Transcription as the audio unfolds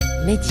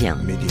Média.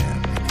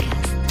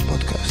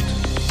 Podcast.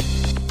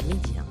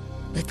 Média.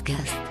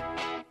 Podcast.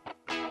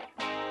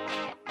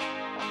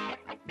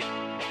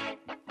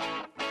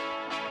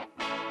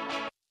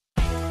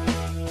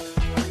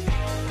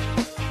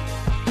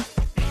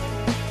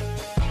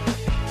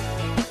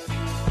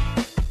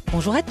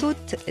 Bonjour à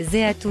toutes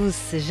et à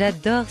tous,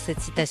 j'adore cette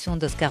citation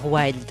d'Oscar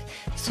Wilde.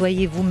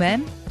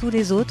 Soyez-vous-même, tous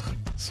les autres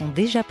sont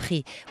déjà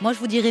pris. Moi je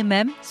vous dirais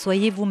même,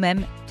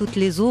 soyez-vous-même, toutes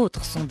les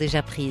autres sont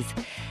déjà prises.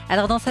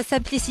 Alors dans sa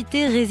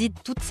simplicité réside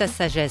toute sa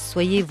sagesse.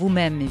 Soyez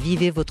vous-même,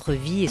 vivez votre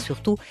vie et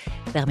surtout,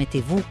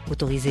 permettez-vous,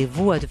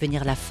 autorisez-vous à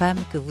devenir la femme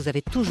que vous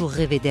avez toujours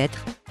rêvé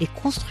d'être et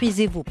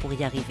construisez-vous pour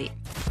y arriver.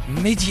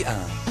 Média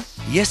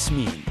 1,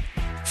 Yasmine,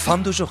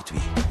 femme d'aujourd'hui.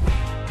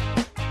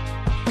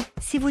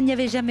 Si vous n'y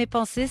avez jamais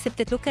pensé, c'est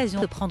peut-être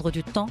l'occasion de prendre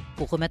du temps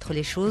pour remettre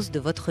les choses de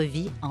votre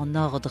vie en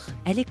ordre.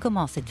 Elle est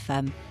comment cette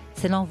femme ?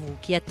 Celle en vous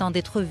qui attend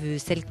d'être vue,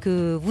 celle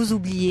que vous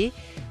oubliez,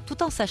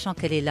 tout en sachant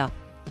qu'elle est là,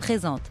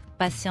 présente,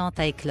 patiente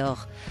à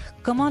éclore.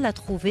 Comment la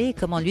trouver et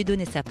comment lui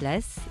donner sa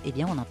place ? Eh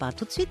bien, on en parle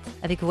tout de suite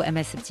avec vous,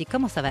 Amel Septi.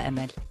 Comment ça va,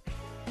 Amel ?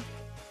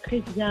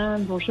 Très bien.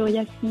 Bonjour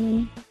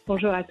Yasmine.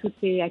 Bonjour à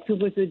toutes et à tous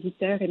vos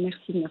auditeurs et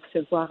merci de me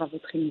recevoir dans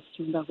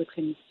votre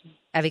émission.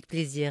 Avec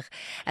plaisir.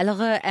 Alors,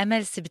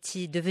 Amel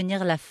Septi,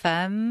 devenir la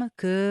femme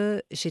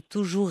que j'ai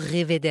toujours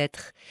rêvé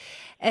d'être.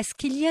 Est-ce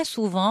qu'il y a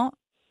souvent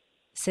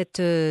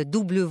cette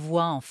double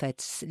voie, en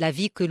fait, la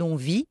vie que l'on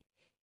vit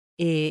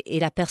et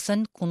la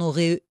personne qu'on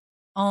aurait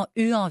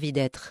eu envie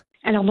d'être?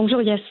 Alors,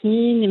 bonjour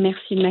Yasmine et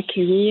merci de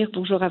m'accueillir.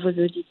 Bonjour à vos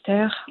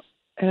auditeurs.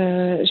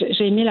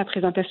 J'ai aimé la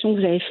présentation que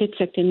vous avez faite de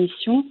cette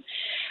émission.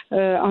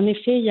 En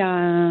effet, il y a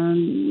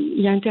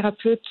un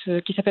thérapeute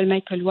qui s'appelle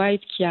Michael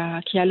White qui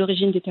est à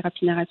l'origine des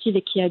thérapies narratives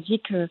et qui a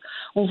dit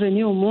qu'on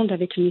venait au monde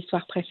avec une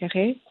histoire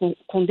préférée,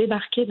 qu'on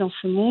débarquait dans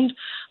ce monde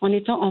en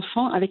étant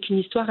enfant avec une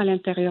histoire à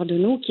l'intérieur de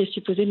nous qui est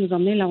supposée nous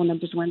emmener là où on a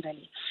besoin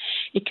d'aller.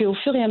 Et qu'au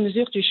fur et à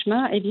mesure du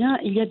chemin, eh bien,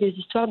 il y a des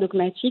histoires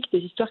dogmatiques, des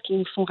histoires qui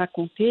nous sont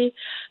racontées,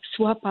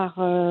 soit par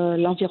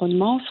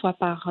l'environnement, soit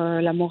par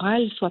la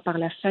morale, soit par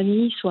la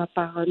famille, soit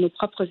par nos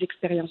propres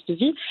expériences de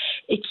vie,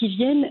 et qui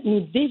viennent nous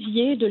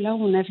dévier de là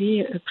où on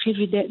avait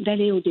prévu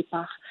d'aller au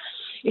départ.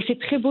 Et c'est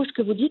très beau ce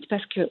que vous dites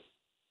parce que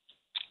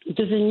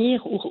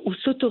devenir ou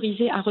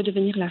s'autoriser à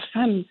redevenir la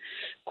femme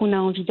qu'on a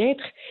envie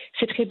d'être,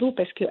 c'est très beau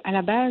parce qu'à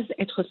la base,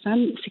 être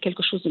femme, c'est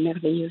quelque chose de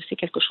merveilleux, c'est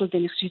quelque chose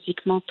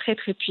d'énergétiquement très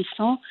très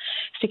puissant,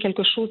 c'est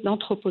quelque chose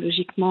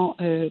d'anthropologiquement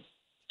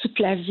toute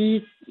la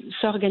vie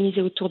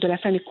s'organiser autour de la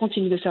femme et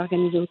continue de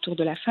s'organiser autour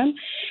de la femme,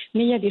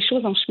 mais il y a des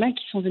choses en chemin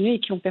qui sont venues et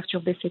qui ont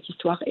perturbé cette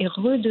histoire. Et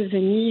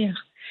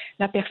redevenir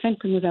la personne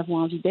que nous avons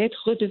envie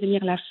d'être,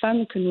 redevenir la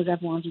femme que nous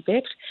avons envie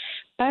d'être,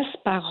 passe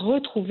par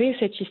retrouver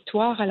cette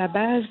histoire à la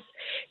base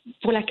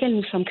pour laquelle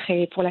nous sommes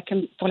créés, pour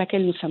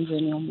laquelle nous sommes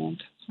venus au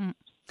monde.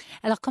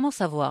 Alors, comment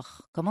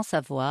savoir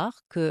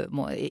que,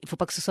 bon, il ne faut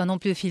pas que ce soit non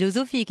plus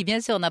philosophique,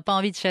 bien sûr, on n'a pas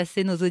envie de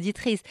chasser nos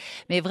auditrices,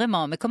 mais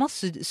comment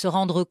se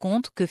rendre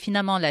compte que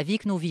finalement la vie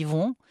que nous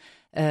vivons,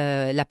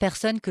 la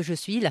personne que je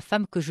suis, la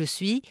femme que je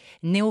suis,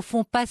 n'est au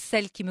fond pas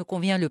celle qui me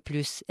convient le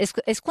plus.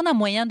 Est-ce qu'on a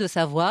moyen de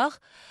savoir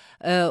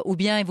ou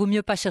bien il vaut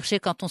mieux pas chercher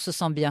quand on se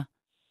sent bien?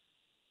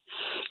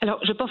 Alors,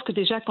 je pense que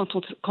déjà,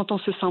 quand on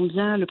se sent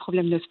bien, le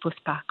problème ne se pose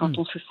pas. Quand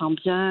on se sent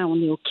bien,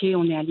 on est OK,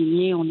 on est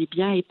aligné, on est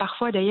bien. Et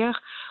parfois,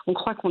 d'ailleurs, on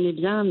croit qu'on est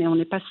bien, mais on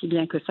n'est pas si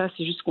bien que ça,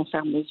 c'est juste qu'on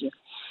ferme les yeux.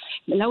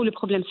 Mais là où le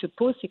problème se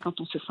pose, c'est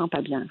quand on se sent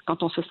pas bien.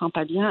 Quand on se sent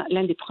pas bien,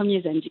 l'un des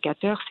premiers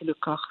indicateurs, c'est le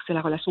corps. C'est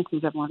la relation que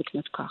nous avons avec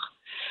notre corps.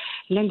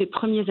 L'un des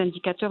premiers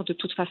indicateurs, de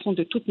toute façon,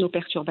 de toutes nos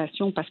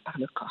perturbations, passe par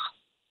le corps.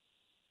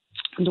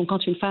 Donc,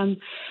 quand une femme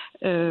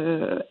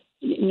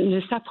ne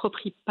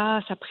s'approprie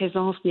pas sa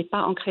présence, n'est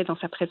pas ancrée dans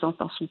sa présence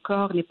dans son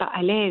corps, n'est pas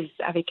à l'aise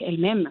avec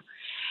elle-même,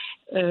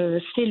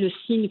 c'est le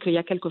signe qu'il y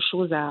a quelque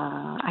chose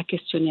à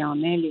questionner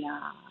en elle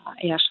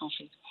et à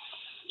changer.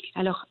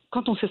 Alors,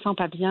 quand on se sent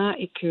pas bien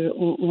et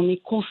qu'on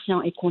est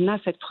conscient et qu'on a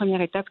cette première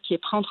étape qui est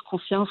prendre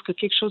conscience que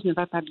quelque chose ne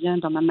va pas bien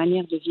dans ma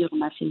manière de vivre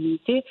ma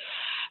féminité,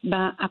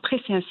 ben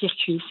après c'est un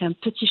circuit, c'est un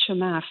petit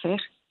chemin à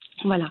faire.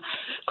 Voilà.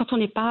 Quand on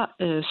n'est pas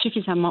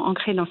suffisamment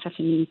ancré dans sa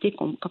féminité,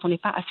 quand on n'est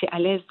pas assez à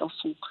l'aise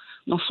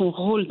dans son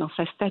rôle, dans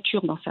sa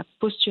stature, dans sa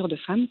posture de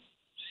femme,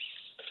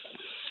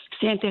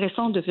 c'est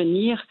intéressant de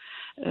venir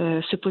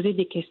se poser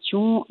des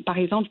questions. Par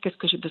exemple, qu'est-ce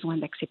que j'ai besoin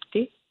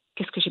d'accepter ?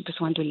 Qu'est-ce que j'ai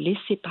besoin de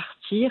laisser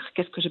partir ?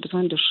 Qu'est-ce que j'ai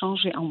besoin de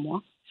changer en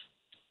moi ?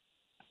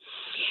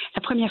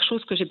 La première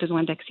chose que j'ai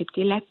besoin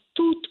d'accepter, la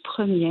toute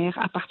première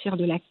à partir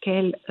de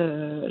laquelle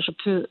je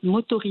peux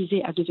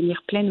m'autoriser à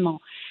devenir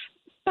pleinement,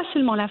 pas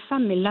seulement la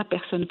femme, mais la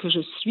personne que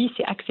je suis,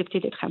 c'est accepter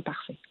d'être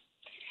imparfait.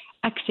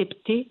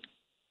 Accepter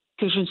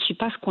que je ne suis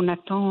pas ce qu'on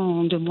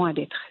attend de moi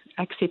d'être.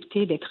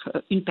 Accepter d'être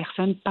une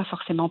personne pas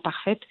forcément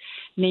parfaite,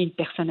 mais une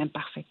personne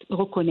imparfaite.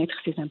 Reconnaître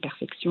ses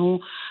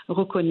imperfections,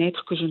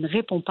 reconnaître que je ne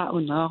réponds pas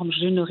aux normes,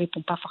 je ne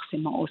réponds pas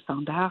forcément aux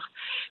standards,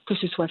 que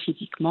ce soit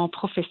physiquement,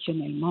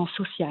 professionnellement,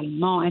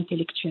 socialement,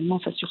 intellectuellement,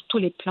 ça sur tous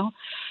les plans.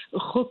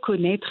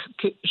 Reconnaître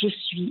que je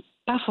suis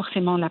pas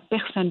forcément la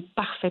personne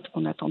parfaite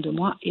qu'on attend de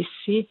moi et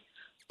c'est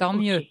Tant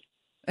mieux.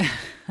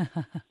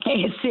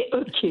 Et c'est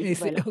OK. Et Voilà.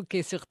 c'est OK,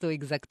 surtout,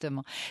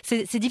 exactement.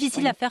 C'est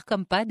difficile à faire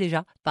comme pas,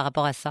 déjà, par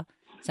rapport à ça.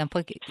 C'est un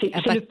point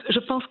Je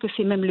pense que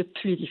c'est même le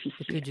plus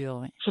difficile. le plus dur,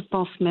 oui. Je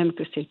pense même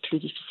que c'est le plus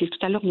difficile. Tout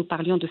à l'heure, nous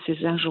parlions de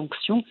ces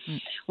injonctions.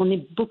 On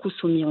est beaucoup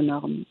soumis aux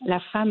normes. La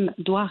femme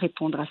doit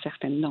répondre à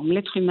certaines normes.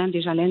 L'être humain,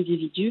 déjà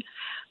l'individu,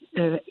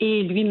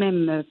 est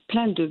lui-même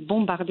plein de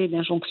bombardés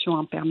d'injonctions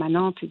en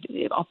permanence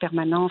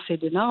et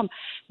de normes.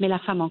 Mais la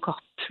femme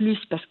encore plus,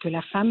 parce que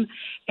la femme,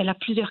 elle a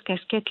plusieurs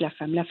casquettes, la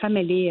femme. La femme,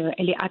 elle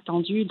est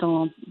attendue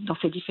dans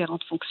ses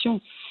différentes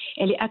fonctions.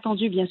 Elle est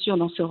attendue, bien sûr,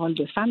 dans ce rôle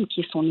de femme,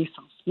 qui est son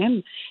essence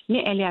même,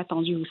 mais elle est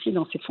attendue aussi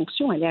dans ses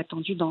fonctions. Elle est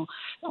attendue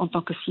en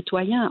tant que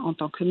citoyen, en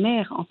tant que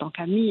mère, en tant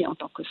qu'amie, en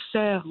tant que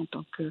sœur, en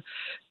tant que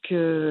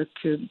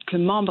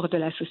membre de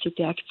la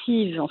société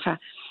active. Enfin,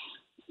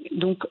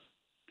 donc,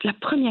 la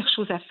première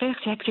chose à faire,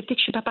 c'est accepter que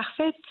je ne suis pas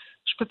parfaite.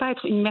 Je ne peux pas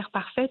être une mère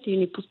parfaite et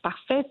une épouse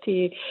parfaite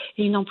et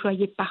une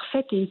employée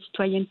parfaite et une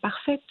citoyenne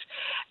parfaite.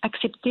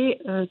 Accepter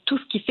tout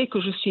ce qui fait que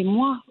je suis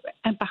moi.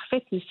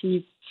 Imparfaite ne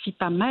signifie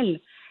pas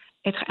mal.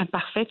 Être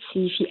imparfaite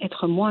signifie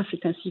être moi.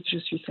 C'est ainsi que je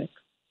suis faite.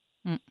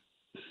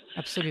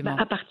 Absolument.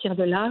 À partir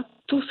de là,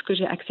 tout ce que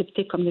j'ai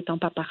accepté comme n'étant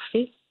pas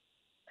parfait,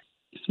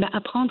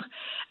 apprendre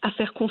à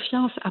faire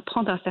confiance à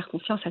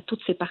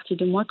toutes ces parties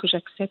de moi que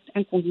j'accepte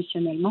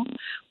inconditionnellement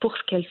pour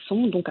ce qu'elles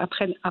sont, donc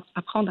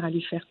apprendre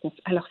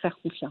à leur faire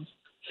confiance.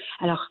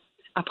 Alors,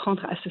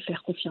 apprendre à se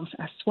faire confiance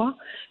à soi,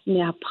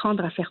 mais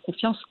apprendre à faire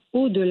confiance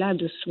au-delà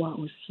de soi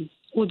aussi,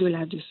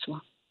 au-delà de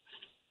soi.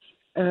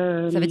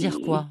 Ça veut dire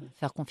quoi,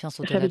 faire confiance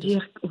au-delà de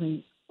soi?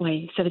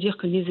 Oui, ça veut dire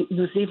que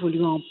nous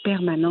évoluons en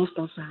permanence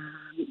dans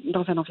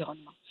un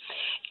environnement.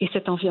 Et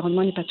cet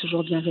environnement n'est pas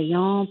toujours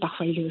bienveillant,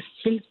 parfois il est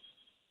hostile.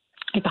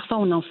 Et parfois,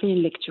 on en fait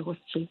une lecture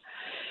hostile.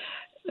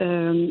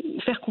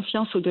 Faire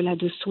confiance au-delà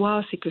de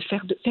soi, c'est que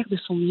faire de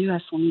son mieux à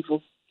son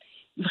niveau.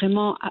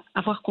 Vraiment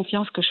avoir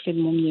confiance que je fais de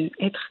mon mieux.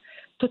 Être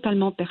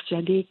totalement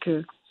persuadée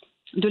que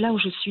de là où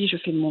je suis, je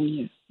fais de mon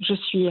mieux. Je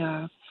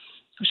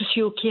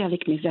suis OK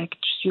avec mes actes,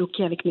 je suis OK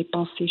avec mes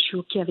pensées, je suis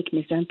OK avec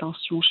mes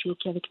intentions, je suis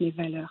OK avec mes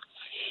valeurs.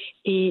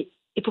 Et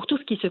pour tout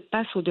ce qui se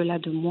passe au-delà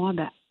de moi,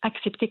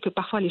 accepter que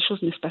parfois les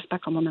choses ne se passent pas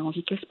comme on a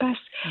envie qu'elles se passent,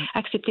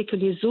 accepter que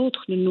les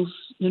autres ne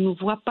nous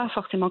voient pas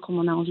forcément comme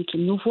on a envie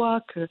qu'ils nous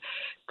voient,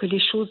 que les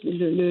choses,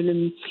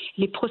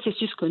 les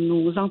processus que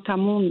nous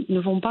entamons ne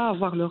vont pas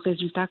avoir le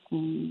résultat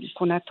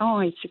qu'on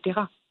attend,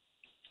 etc.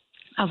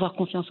 Avoir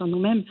confiance en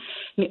nous-mêmes,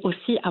 mais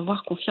aussi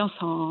avoir confiance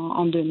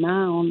en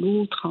demain, en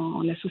l'autre,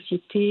 en la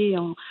société,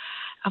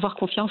 avoir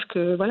confiance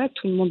que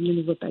tout le monde ne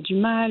nous veut pas du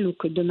mal ou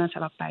que demain ça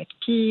va pas être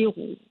pire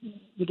ou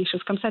des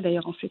choses comme ça.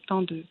 D'ailleurs, en ces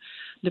temps de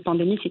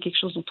pandémie, c'est quelque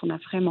chose dont on a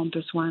vraiment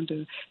besoin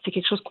c'est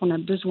quelque chose qu'on a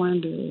besoin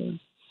de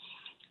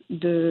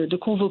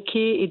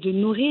convoquer et de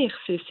nourrir.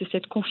 C'est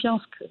cette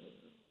confiance que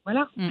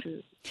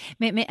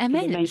Mais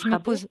Amel, je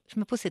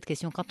me pose cette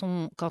question. Quand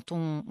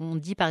on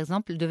dit par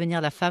exemple devenir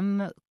la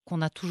femme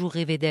qu'on a toujours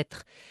rêvé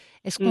d'être,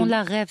 est-ce qu'on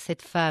la rêve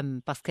cette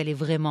femme parce qu'elle est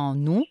vraiment en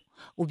nous,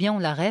 ou bien on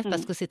la rêve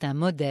parce que c'est un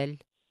modèle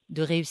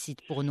de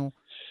réussite pour nous?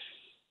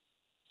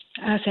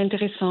 C'est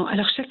intéressant.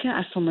 Alors, chacun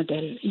a son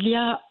modèle. Il y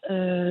a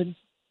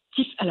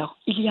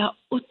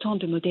autant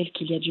de modèles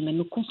qu'il y a d'humains.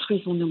 Nous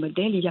construisons nos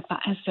modèles. Il n'y a pas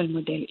un seul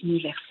modèle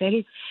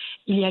universel.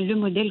 Il y a le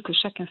modèle que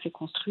chacun s'est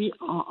construit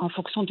en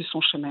fonction de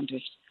son chemin de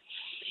vie.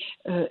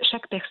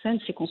 Chaque personne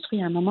s'est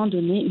construit à un moment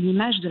donné une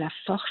image de la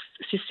force.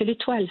 C'est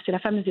l'étoile, c'est la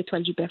fameuse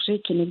étoile du berger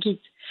qui nous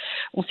guide.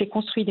 On s'est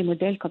construit des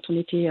modèles quand on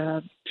était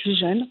plus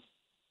jeune,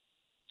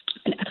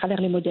 à travers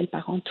les modèles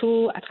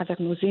parentaux, à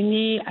travers nos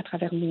aînés, à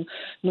travers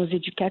nos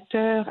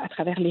éducateurs, à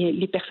travers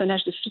les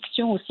personnages de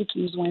fiction aussi qui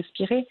nous ont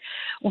inspirés.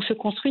 On se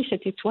construit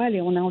cette étoile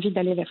et on a envie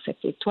d'aller vers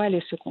cette étoile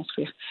et se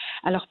construire.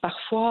 Alors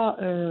parfois,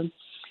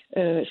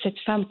 cette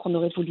femme qu'on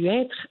aurait voulu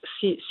être,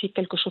 c'est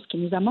quelque chose qui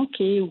nous a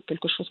manqué ou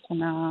quelque chose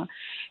qu'on a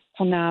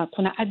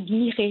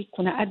admiré,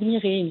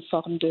 une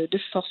forme de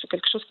force ou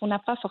quelque chose qu'on n'a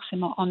pas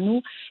forcément en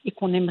nous et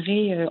qu'on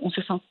aimerait, on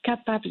se sent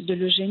capable de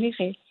le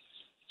générer.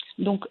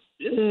 Donc,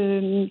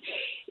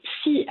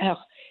 si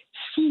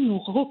nous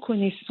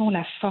reconnaissons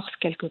la force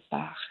quelque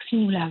part, si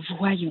nous la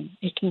voyons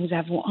et que nous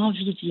avons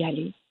envie d'y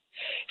aller,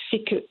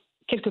 c'est que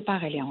quelque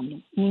part elle est en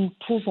nous. Nous ne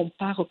pouvons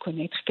pas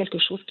reconnaître quelque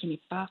chose qui n'est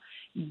pas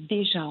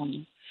déjà en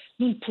nous.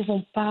 Nous ne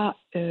pouvons pas,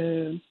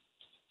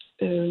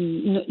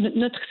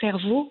 notre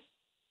cerveau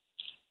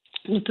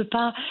ne peut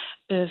pas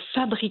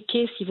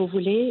fabriquer, si vous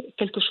voulez,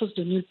 quelque chose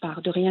de nulle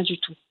part, de rien du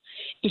tout.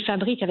 Il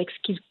fabrique avec ce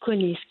qu'il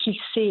connaît, ce qu'il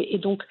sait. Et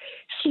donc,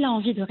 s'il a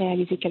envie de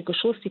réaliser quelque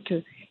chose, c'est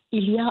qu'il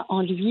y a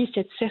en lui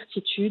cette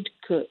certitude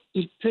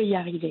qu'il peut y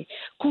arriver.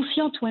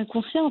 Consciente ou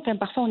inconsciente,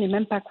 parfois on n'est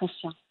même pas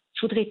conscient.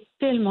 Je voudrais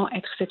tellement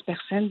être cette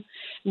personne,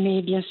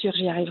 mais bien sûr,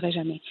 j'y arriverai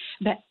jamais.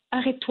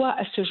 Arrête-toi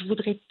à ce « je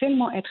voudrais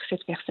tellement être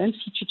cette personne ».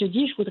 Si tu te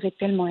dis « je voudrais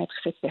tellement être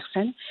cette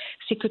personne »,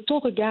 c'est que ton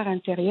regard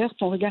intérieur,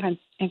 ton regard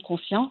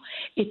inconscient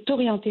est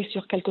orienté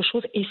sur quelque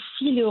chose. Et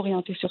s'il est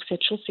orienté sur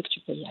cette chose, c'est que tu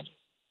peux y aller.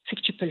 C'est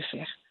que tu peux le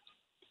faire.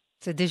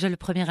 C'est déjà le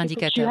premier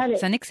indicateur.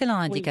 C'est un excellent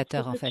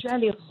indicateur, en fait. Tu as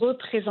les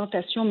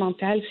représentations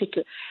mentales, c'est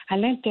que à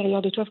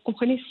l'intérieur de toi, vous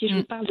comprenez, si je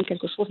vous parle de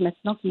quelque chose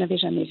maintenant que vous n'avez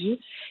jamais vu,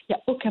 il n'y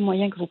a aucun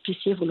moyen que vous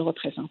puissiez vous le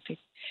représenter.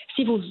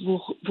 Si vous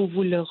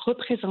le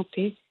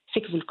représentez, c'est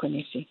que vous le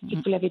connaissez, c'est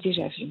que vous l'avez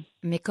déjà vu.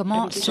 Mais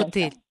comment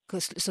sauter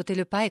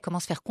le pas et comment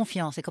se faire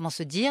confiance et comment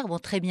se dire, bon,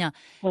 très bien,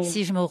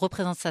 si je me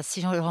représente ça, si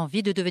j'ai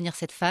envie de devenir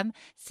cette femme,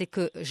 c'est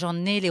que j'en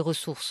ai les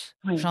ressources,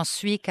 j'en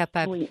suis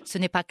capable. Ce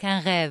n'est pas qu'un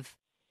rêve.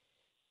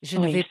 Je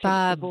ne vais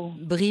pas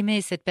brimer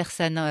cette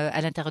personne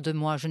à l'intérieur de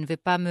moi. Je ne vais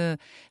pas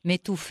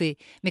m'étouffer.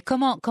 Mais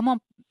comment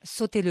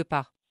sauter le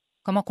pas?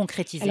 Comment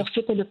concrétiser? Alors,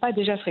 sauter le pas,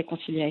 déjà se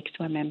réconcilier avec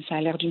soi-même. Ça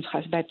a l'air d'une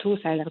phrase bateau,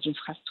 ça a l'air d'une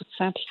phrase toute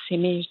simple.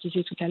 S'aimer, je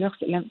disais tout à l'heure,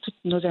 toutes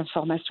nos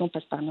informations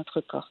passent par notre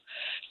corps.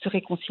 Se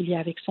réconcilier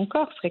avec son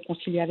corps, se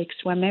réconcilier avec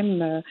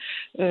soi-même,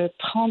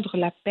 prendre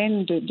la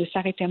peine de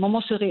s'arrêter un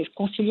moment, se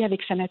réconcilier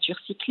avec sa nature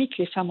cyclique.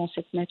 Les femmes ont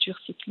cette nature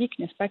cyclique,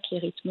 n'est-ce pas, qui est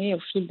rythmée au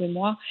fil des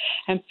mois,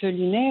 un peu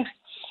lunaire.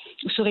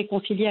 Se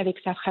réconcilier avec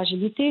sa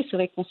fragilité, se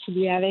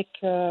réconcilier avec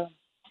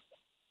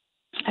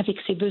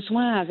ses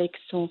besoins, avec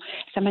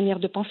sa manière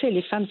de penser.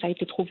 Les femmes, ça a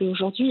été prouvé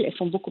aujourd'hui, elles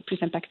sont beaucoup plus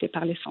impactées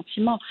par les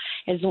sentiments.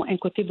 Elles ont un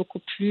côté beaucoup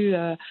plus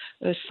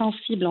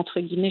sensible, entre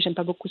guillemets, j'aime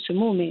pas beaucoup ce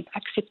mot, mais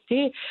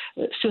accepter,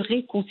 se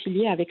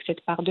réconcilier avec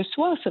cette part de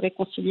soi, se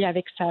réconcilier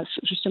avec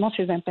justement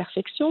ses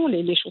imperfections,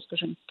 les choses que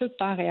je ne peux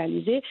pas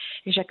réaliser,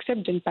 et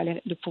j'accepte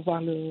de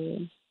pouvoir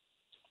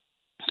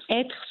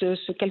être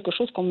ce quelque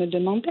chose qu'on me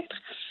demande d'être.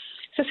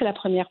 Ça, c'est la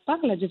première part.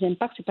 La deuxième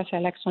part, c'est passer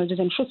à l'action. La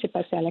deuxième chose, c'est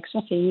passer à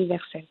l'action, c'est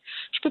universel.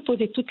 Je peux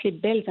poser toutes les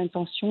belles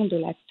intentions de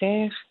la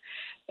Terre.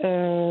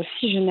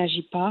 Si je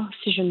n'agis pas,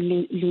 si je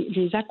ne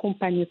les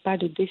accompagne pas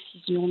de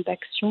décisions,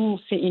 d'actions,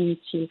 c'est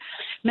inutile.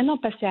 Maintenant,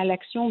 passer à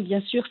l'action, bien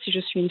sûr, si je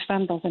suis une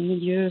femme dans un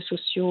milieu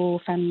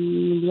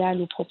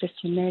socio-familial ou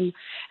professionnel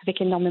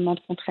avec énormément de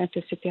contraintes,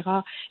 etc.,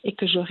 et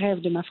que je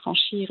rêve de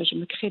m'affranchir et je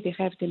me crée des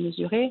rêves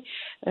démesurés,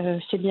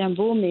 c'est bien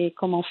beau, mais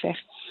comment faire?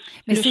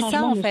 Mais c'est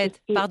ça, en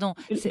fait, pardon,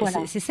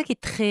 c'est ça qui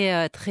est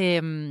très, très,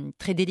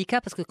 très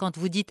délicat, parce que quand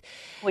vous dites,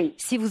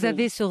 si vous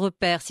avez ce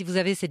repère, si vous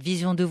avez cette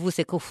vision de vous,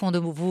 c'est qu'au fond de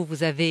vous,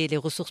 vous avez les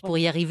ressources pour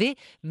y arriver,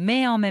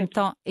 mais en même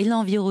temps, et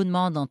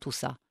l'environnement dans tout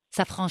ça,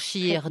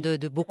 s'affranchir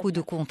de beaucoup de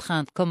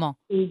contraintes, comment?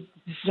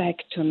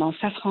 Exactement,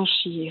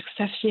 s'affranchir,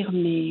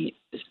 s'affirmer,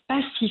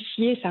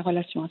 pacifier sa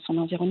relation à son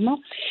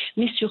environnement,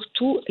 mais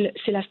surtout,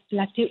 c'est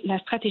la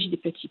stratégie des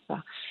petits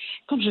pas.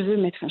 Quand je veux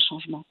mettre un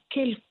changement,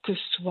 quel que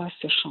soit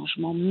ce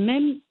changement,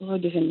 même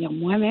redevenir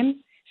moi-même,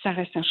 ça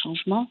reste un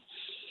changement.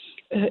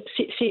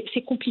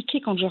 C'est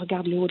compliqué quand je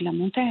regarde le haut de la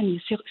montagne,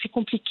 c'est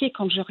compliqué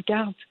quand je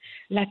regarde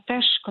la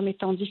tâche comme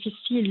étant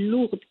difficile,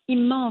 lourde,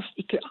 immense,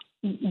 et que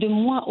de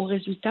moi au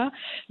résultat,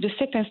 de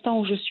cet instant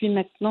où je suis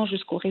maintenant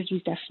jusqu'au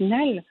résultat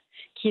final,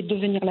 qui est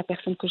devenir la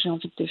personne que j'ai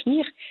envie de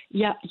devenir,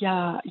 il y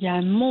a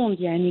un monde,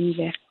 il y a un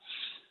univers.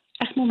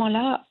 À ce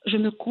moment-là, je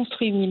me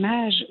construis une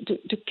image de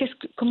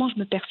comment je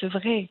me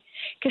percevrais,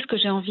 qu'est-ce que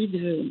j'ai envie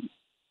de...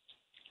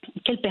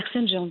 Quelle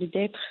personne j'ai envie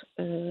d'être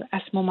à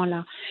ce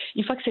moment-là.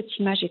 Une fois que cette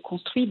image est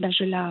construite,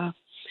 je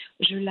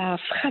la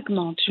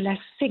fragmente, je la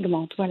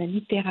segmente, voilà,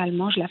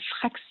 littéralement, je la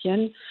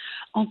fractionne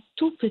en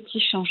tout petits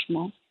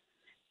changements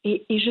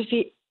et je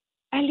vais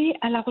aller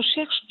à la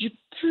recherche du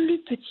plus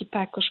petit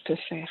pas que je peux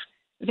faire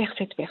vers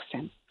cette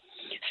personne.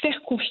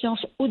 Faire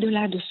confiance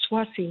au-delà de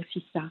soi, c'est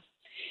aussi ça.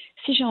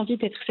 Si j'ai envie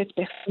d'être cette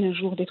personne un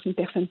jour, d'être une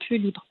personne plus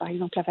libre, par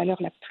exemple, la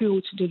valeur la plus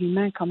haute de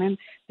l'humain quand même,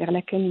 vers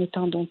laquelle nous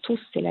tendons tous,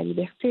 c'est la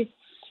liberté.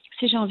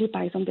 Si j'ai envie,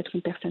 par exemple, d'être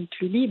une personne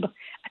plus libre,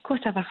 à quoi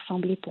ça va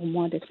ressembler pour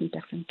moi d'être une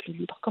personne plus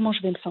libre? Comment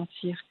je vais me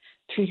sentir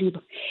plus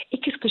libre? Et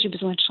qu'est-ce que j'ai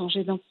besoin de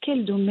changer? Dans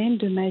quel domaine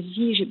de ma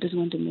vie j'ai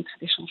besoin de mettre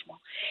des changements?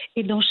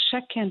 Et dans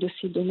chacun de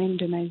ces domaines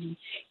de ma vie,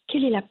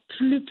 quelle est la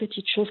plus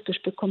petite chose que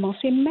je peux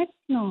commencer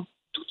maintenant,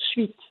 tout de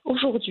suite,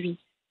 aujourd'hui,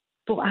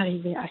 pour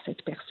arriver à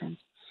cette personne?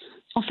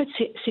 En fait,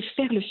 c'est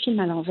faire le film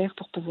à l'envers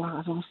pour pouvoir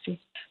avancer.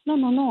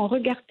 Non,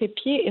 regarde tes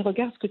pieds et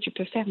regarde ce que tu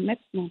peux faire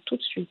maintenant, tout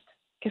de suite.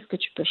 Qu'est-ce que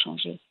tu peux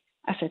changer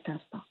à cet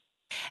instant?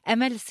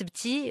 Amel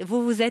Sebti,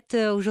 vous êtes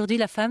aujourd'hui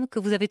la femme que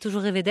vous avez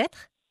toujours rêvé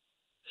d'être?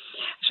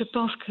 Je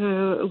pense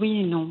que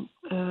oui et non.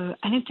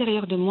 À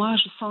l'intérieur de moi,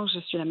 je sens que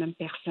je suis la même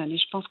personne et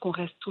je pense qu'on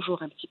reste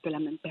toujours un petit peu la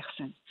même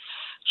personne.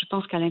 Je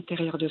pense qu'à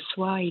l'intérieur de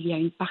soi, il y a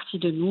une partie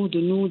de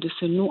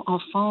ce nous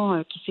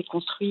enfant qui s'est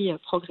construit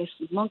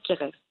progressivement, qui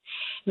reste.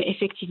 Mais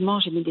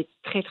effectivement, j'ai mis des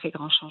très très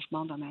grands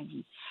changements dans ma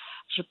vie.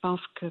 Je pense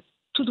que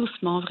tout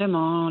doucement,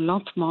 vraiment,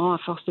 lentement, à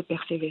force de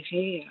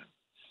persévérer,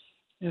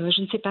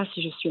 je ne sais pas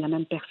si je suis la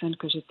même personne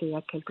que j'étais il y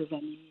a quelques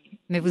années.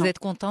 Mais vous êtes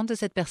contente de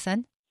cette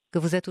personne que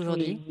vous êtes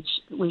aujourd'hui?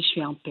 Oui, je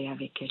suis en paix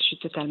avec elle. Je suis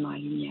totalement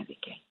alignée avec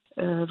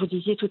elle. Vous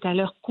disiez tout à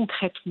l'heure,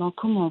 concrètement,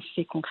 comment on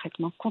fait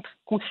concrètement?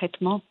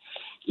 Concrètement,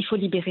 il faut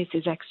libérer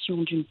ses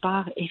actions d'une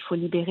part et il faut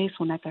libérer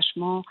son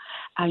attachement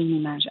à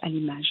l'image.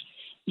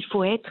 Il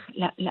faut être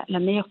la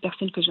meilleure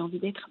personne que j'ai envie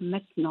d'être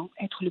maintenant,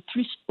 être le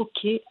plus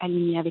OK,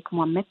 aligné avec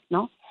moi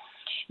maintenant,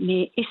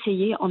 mais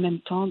essayer en même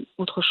temps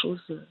autre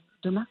chose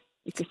demain.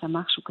 Et que ça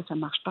marche ou que ça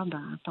marche pas,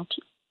 tant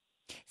pis.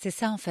 C'est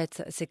ça en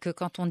fait, c'est que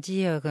quand on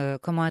dit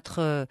comment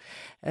être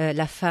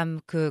la femme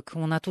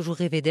qu'on a toujours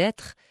rêvé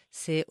d'être,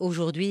 c'est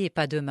aujourd'hui et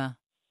pas demain.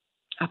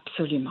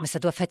 Absolument. Mais ça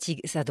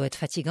doit être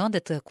fatigant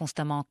d'être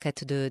constamment en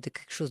quête de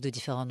quelque chose de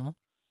différent, non?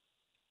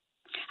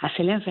 Ah,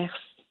 c'est l'inverse.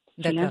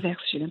 C'est D'accord.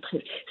 l'inverse, j'ai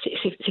l'impression.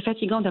 C'est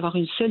fatigant d'avoir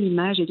une seule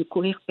image et de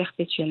courir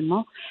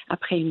perpétuellement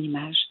après une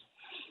image.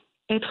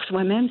 Être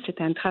soi-même,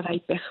 c'est un travail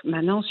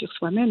permanent sur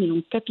soi-même et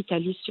on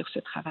capitalise sur ce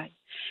travail.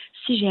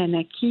 Si j'ai un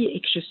acquis et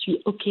que je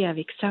suis OK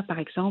avec ça, par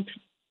exemple,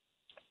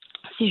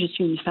 si je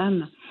suis une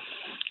femme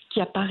qui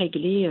n'a pas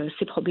réglé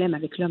ses problèmes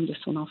avec l'homme de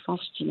son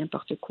enfance, je dis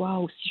n'importe quoi,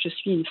 ou si je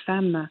suis une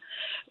femme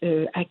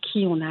à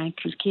qui on a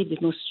inculqué des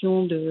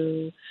notions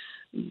de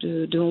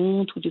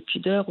honte ou de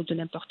pudeur ou de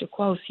n'importe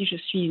quoi, ou si je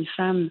suis une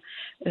femme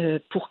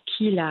pour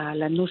qui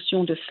la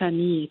notion de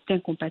famille est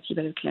incompatible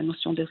avec la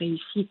notion de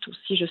réussite, ou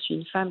si je suis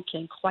une femme qui a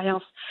une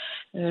croyance,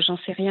 j'en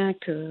sais rien,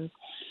 que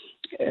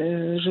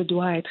je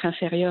dois être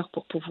inférieure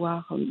pour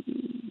pouvoir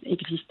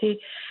exister.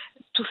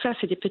 Tout ça,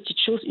 c'est des petites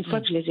choses. Une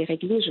fois que je les ai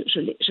réglées,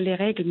 je les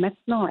règle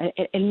maintenant.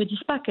 Elles ne me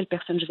disent pas quelle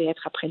personne je vais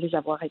être après les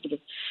avoir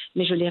réglées,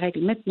 mais je les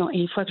règle maintenant. Et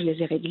une fois que je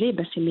les ai réglées,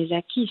 c'est mes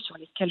acquis sur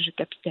lesquels je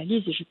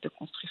capitalise et je peux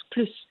construire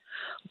plus.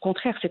 Au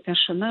contraire, c'est un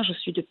chemin, je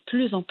suis de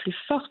plus en plus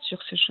forte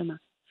sur ce chemin.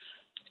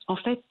 En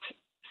fait,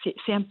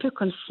 c'est un peu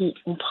comme si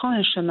on prend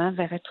un chemin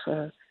vers être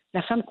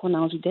la femme qu'on a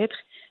envie d'être,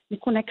 mais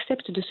qu'on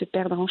accepte de se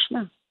perdre en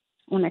chemin.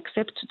 On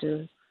accepte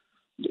de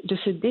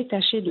se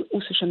détacher de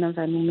où ce chemin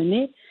va nous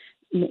mener,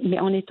 mais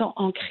en étant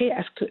ancré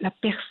à ce que la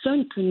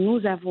personne que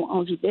nous avons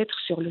envie d'être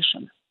sur le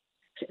chemin.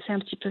 C'est un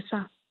petit peu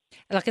ça.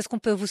 Alors, qu'est-ce qu'on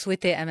peut vous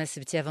souhaiter, Ama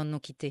Sebti, avant de nous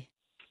quitter?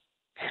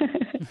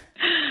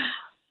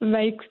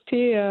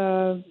 Écoutez,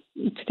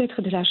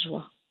 peut-être de la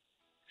joie.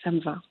 Ça me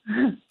va.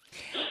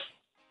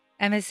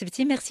 Ama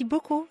Sebti, merci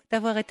beaucoup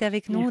d'avoir été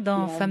avec nous Merci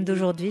dans à Femme vous.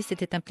 d'aujourd'hui.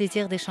 C'était un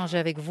plaisir d'échanger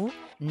avec vous.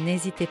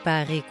 N'hésitez pas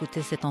à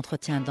réécouter cet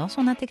entretien dans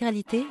son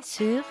intégralité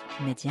sur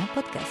Média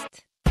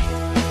Podcast.